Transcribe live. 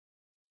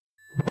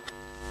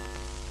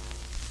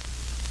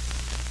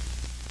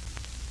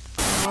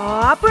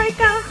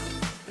Jawbreaker.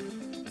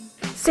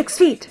 6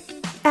 feet,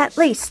 at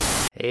least.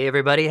 Hey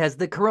everybody, has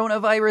the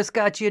coronavirus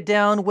got you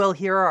down? Well,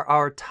 here are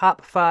our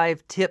top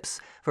 5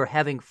 tips for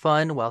having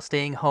fun while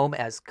staying home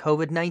as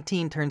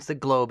COVID-19 turns the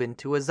globe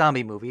into a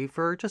zombie movie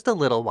for just a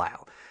little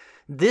while.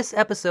 This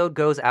episode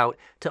goes out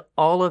to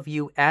all of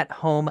you at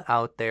home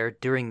out there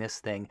during this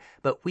thing,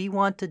 but we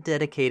want to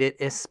dedicate it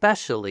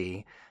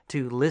especially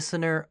to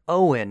listener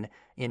Owen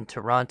in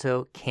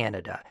Toronto,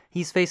 Canada.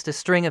 He's faced a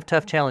string of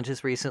tough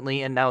challenges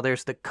recently, and now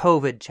there's the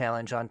COVID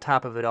challenge on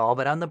top of it all.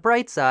 But on the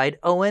bright side,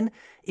 Owen,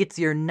 it's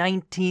your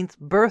 19th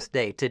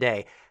birthday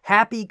today.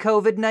 Happy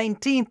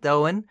COVID-19th,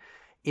 Owen.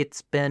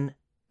 It's been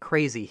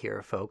crazy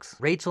here, folks.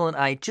 Rachel and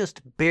I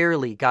just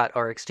barely got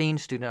our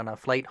exchange student on a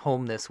flight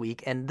home this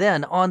week, and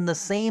then on the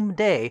same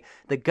day,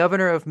 the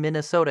governor of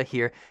Minnesota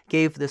here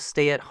gave the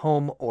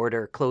stay-at-home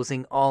order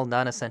closing all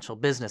non-essential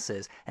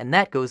businesses, and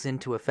that goes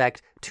into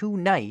effect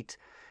tonight.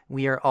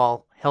 We are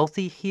all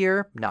healthy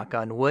here, knock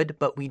on wood,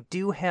 but we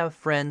do have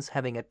friends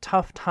having a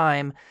tough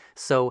time,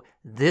 so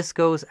this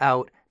goes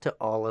out to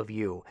all of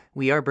you.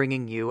 We are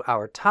bringing you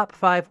our top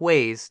 5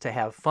 ways to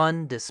have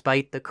fun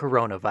despite the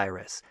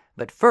coronavirus.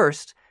 But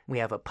first, we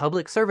have a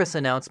public service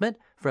announcement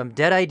from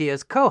Dead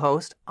Ideas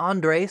co-host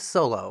Andre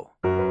Solo.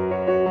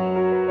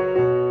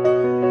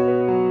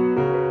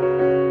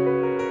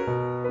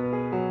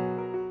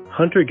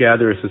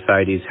 Hunter-gatherer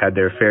societies had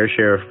their fair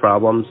share of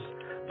problems,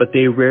 but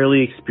they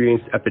rarely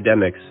experienced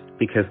epidemics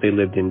because they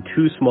lived in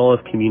too small of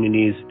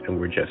communities and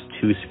were just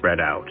too spread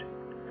out.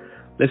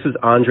 This is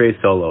Andre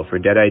Solo for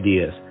Dead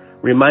Ideas,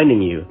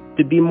 reminding you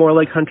to be more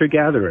like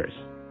hunter-gatherers.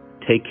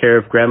 Take care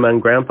of Grandma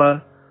and Grandpa,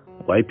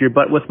 wipe your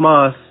butt with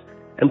moss,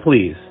 and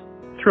please,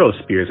 throw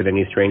spears at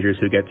any strangers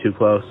who get too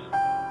close.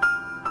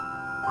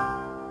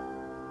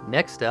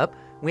 Next up,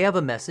 we have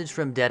a message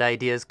from Dead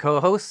Ideas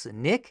co-hosts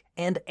Nick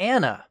and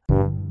Anna.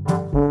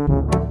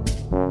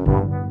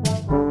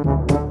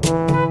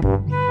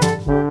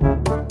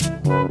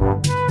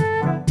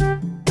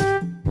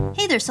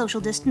 Hey there,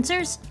 social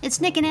distancers.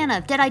 It's Nick and Anna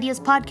of Dead Ideas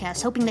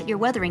Podcast, hoping that you're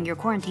weathering your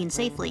quarantine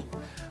safely.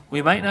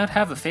 We might not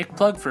have a fake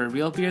plug for a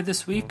real beer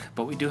this week,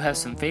 but we do have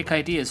some fake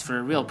ideas for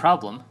a real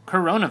problem,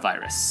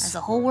 coronavirus. As the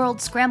whole world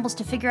scrambles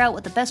to figure out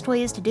what the best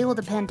way is to deal with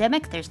the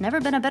pandemic, there's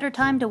never been a better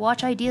time to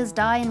watch ideas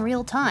die in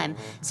real time.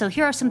 So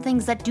here are some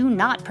things that do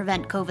not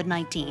prevent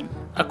COVID-19.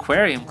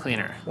 Aquarium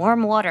cleaner.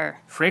 Warm water.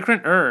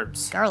 Fragrant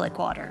herbs. Garlic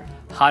water.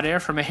 Hot air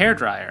from a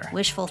hairdryer.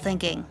 Wishful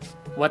thinking.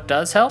 What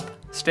does help?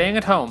 Staying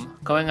at home,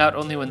 going out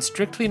only when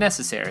strictly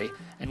necessary,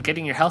 and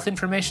getting your health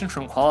information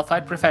from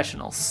qualified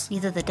professionals.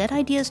 Neither the Dead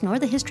Ideas nor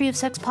the History of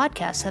Sex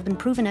podcasts have been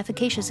proven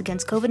efficacious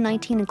against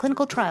COVID-19 in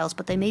clinical trials,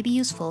 but they may be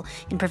useful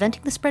in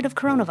preventing the spread of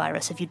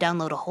coronavirus if you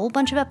download a whole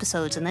bunch of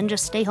episodes and then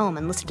just stay home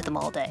and listen to them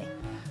all day.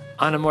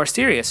 On a more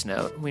serious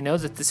note, we know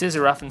that this is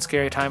a rough and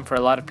scary time for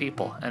a lot of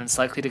people, and it's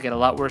likely to get a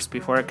lot worse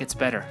before it gets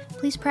better.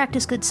 Please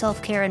practice good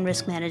self-care and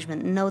risk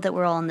management and know that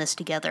we're all in this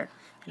together.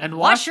 And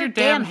wash your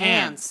damn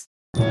hands!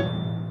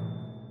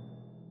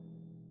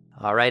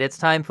 All right, it's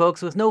time,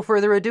 folks. With no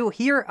further ado,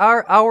 here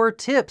are our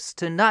tips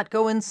to not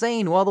go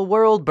insane while the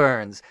world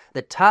burns.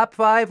 The top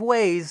 5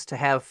 ways to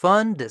have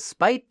fun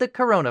despite the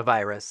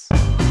coronavirus.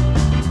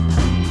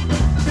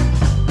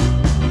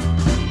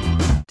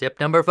 Tip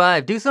number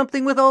 5, do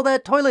something with all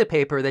that toilet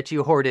paper that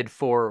you hoarded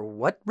for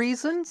what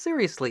reason?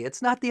 Seriously,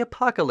 it's not the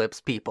apocalypse,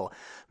 people.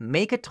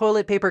 Make a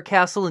toilet paper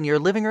castle in your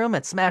living room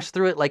and smash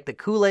through it like the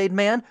Kool-Aid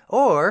Man,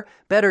 or,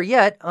 better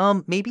yet,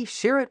 maybe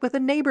share it with a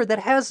neighbor that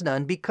has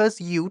none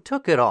because you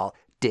took it all,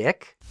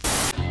 dick.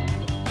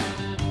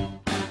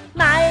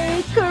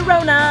 My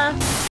corona.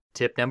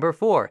 Tip number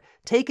 4,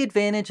 take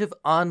advantage of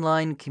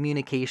online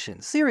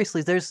communication.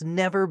 Seriously, there's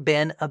never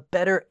been a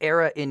better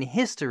era in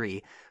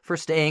history for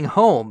staying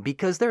home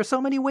because there are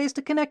so many ways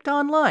to connect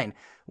online.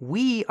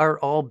 We are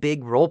all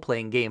big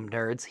role-playing game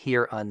nerds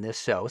here on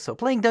this show, so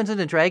playing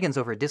Dungeons & Dragons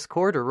over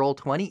Discord or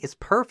Roll20 is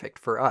perfect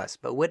for us.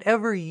 But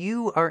whatever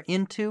you are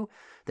into,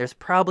 there's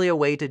probably a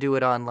way to do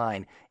it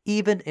online,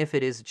 even if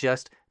it is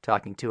just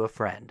talking to a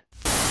friend.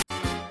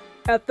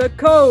 At the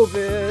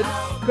COVID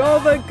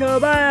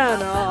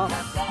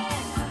Cabana.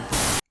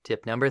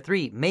 Tip number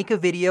 3, make a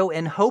video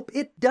and hope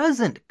it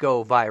doesn't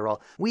go viral.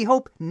 We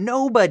hope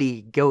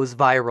nobody goes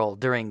viral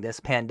during this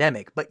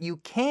pandemic, but you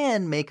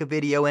can make a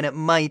video and it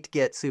might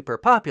get super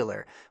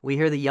popular. We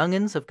hear the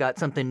youngins have got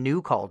something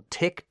new called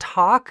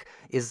TikTok.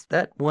 Is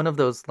that one of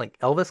those like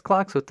Elvis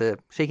clocks with the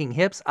shaking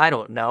hips? I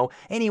don't know.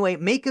 Anyway,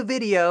 make a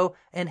video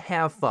and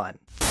have fun.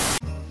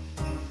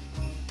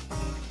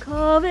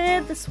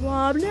 COVID the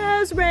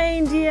swab-nosed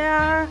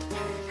reindeer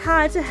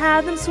had to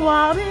have them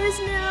swab his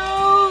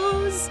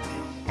nose.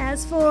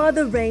 As for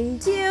the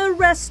reindeer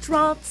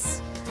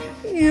restaurants,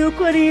 you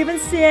could even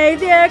say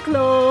they're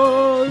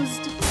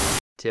closed.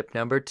 Tip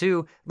number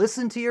 2,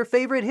 listen to your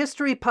favorite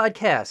history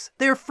podcasts.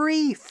 They're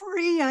free,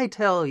 I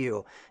tell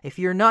you. If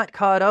you're not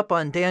caught up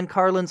on Dan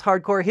Carlin's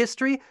Hardcore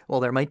History, well,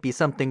 there might be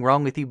something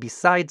wrong with you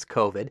besides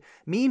COVID.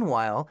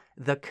 Meanwhile,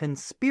 The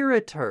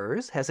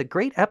Conspirators has a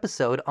great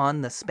episode on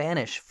the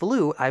Spanish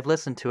flu. I've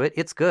listened to it.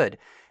 It's good.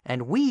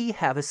 And we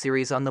have a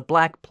series on the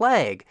Black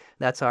Plague.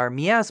 That's our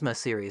Miasma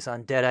series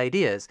on Dead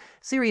Ideas.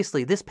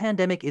 Seriously, this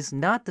pandemic is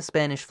not the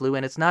Spanish flu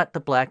and it's not the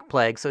Black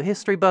Plague, so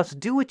history buffs,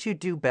 do what you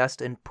do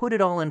best and put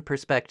it all in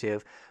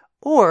perspective.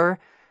 Or,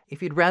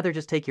 if you'd rather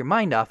just take your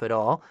mind off it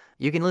all,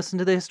 you can listen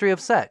to the history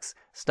of sex.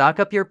 Stock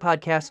up your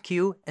podcast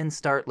queue and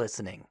start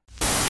listening.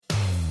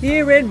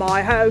 Here in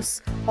my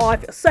house, I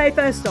feel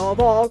safest of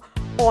all.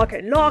 I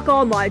can knock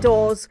on my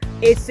doors.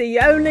 It's the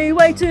only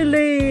way to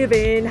live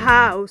in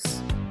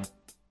house.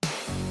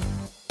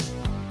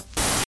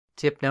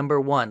 Tip number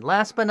 1.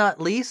 Last but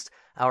not least,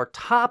 our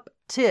top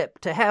tip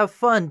to have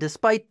fun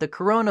despite the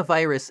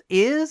coronavirus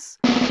is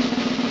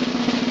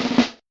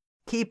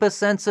keep a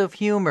sense of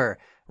humor.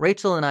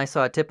 Rachel and I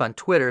saw a tip on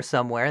Twitter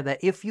somewhere that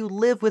if you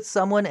live with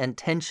someone and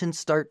tensions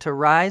start to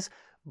rise,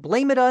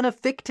 blame it on a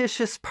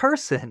fictitious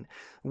person.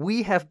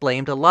 We have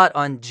blamed a lot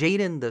on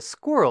Jaden the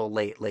squirrel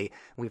lately.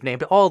 We've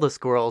named all the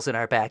squirrels in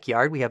our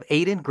backyard. We have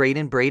Aiden,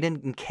 Graydon,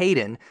 Braden, and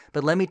Caden.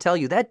 But let me tell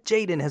you, that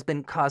Jaden has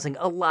been causing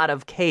a lot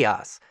of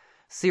chaos.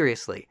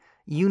 Seriously,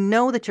 you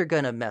know that you're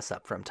going to mess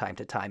up from time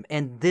to time,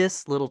 and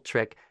this little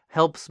trick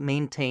helps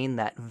maintain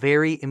that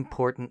very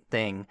important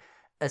thing,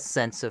 a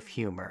sense of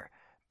humor.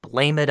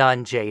 Blame it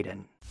on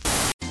Jaden.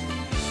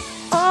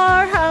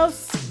 Our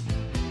house,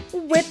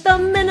 with the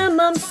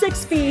minimum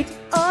 6 feet,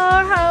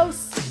 our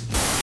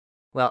house.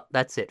 Well,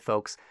 that's it,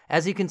 folks.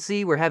 As you can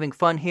see, we're having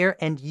fun here,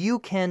 and you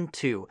can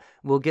too.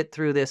 We'll get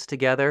through this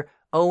together.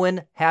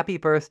 Owen, happy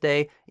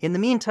birthday. In the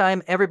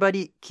meantime,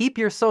 everybody, keep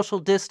your social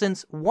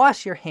distance,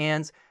 wash your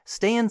hands,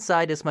 stay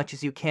inside as much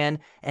as you can,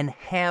 and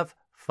have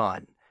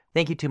fun.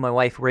 Thank you to my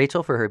wife,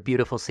 Rachel, for her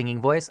beautiful singing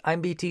voice.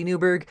 I'm BT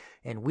Newberg,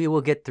 and we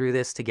will get through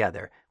this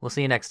together. We'll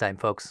see you next time,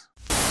 folks.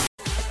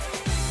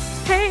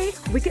 Hey,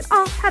 we can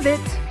all have it.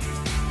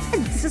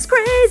 And this is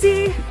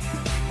crazy,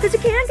 because you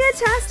can't get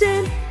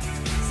tested.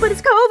 But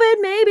it's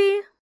COVID,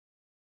 maybe.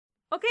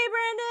 Okay,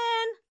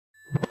 Brandon.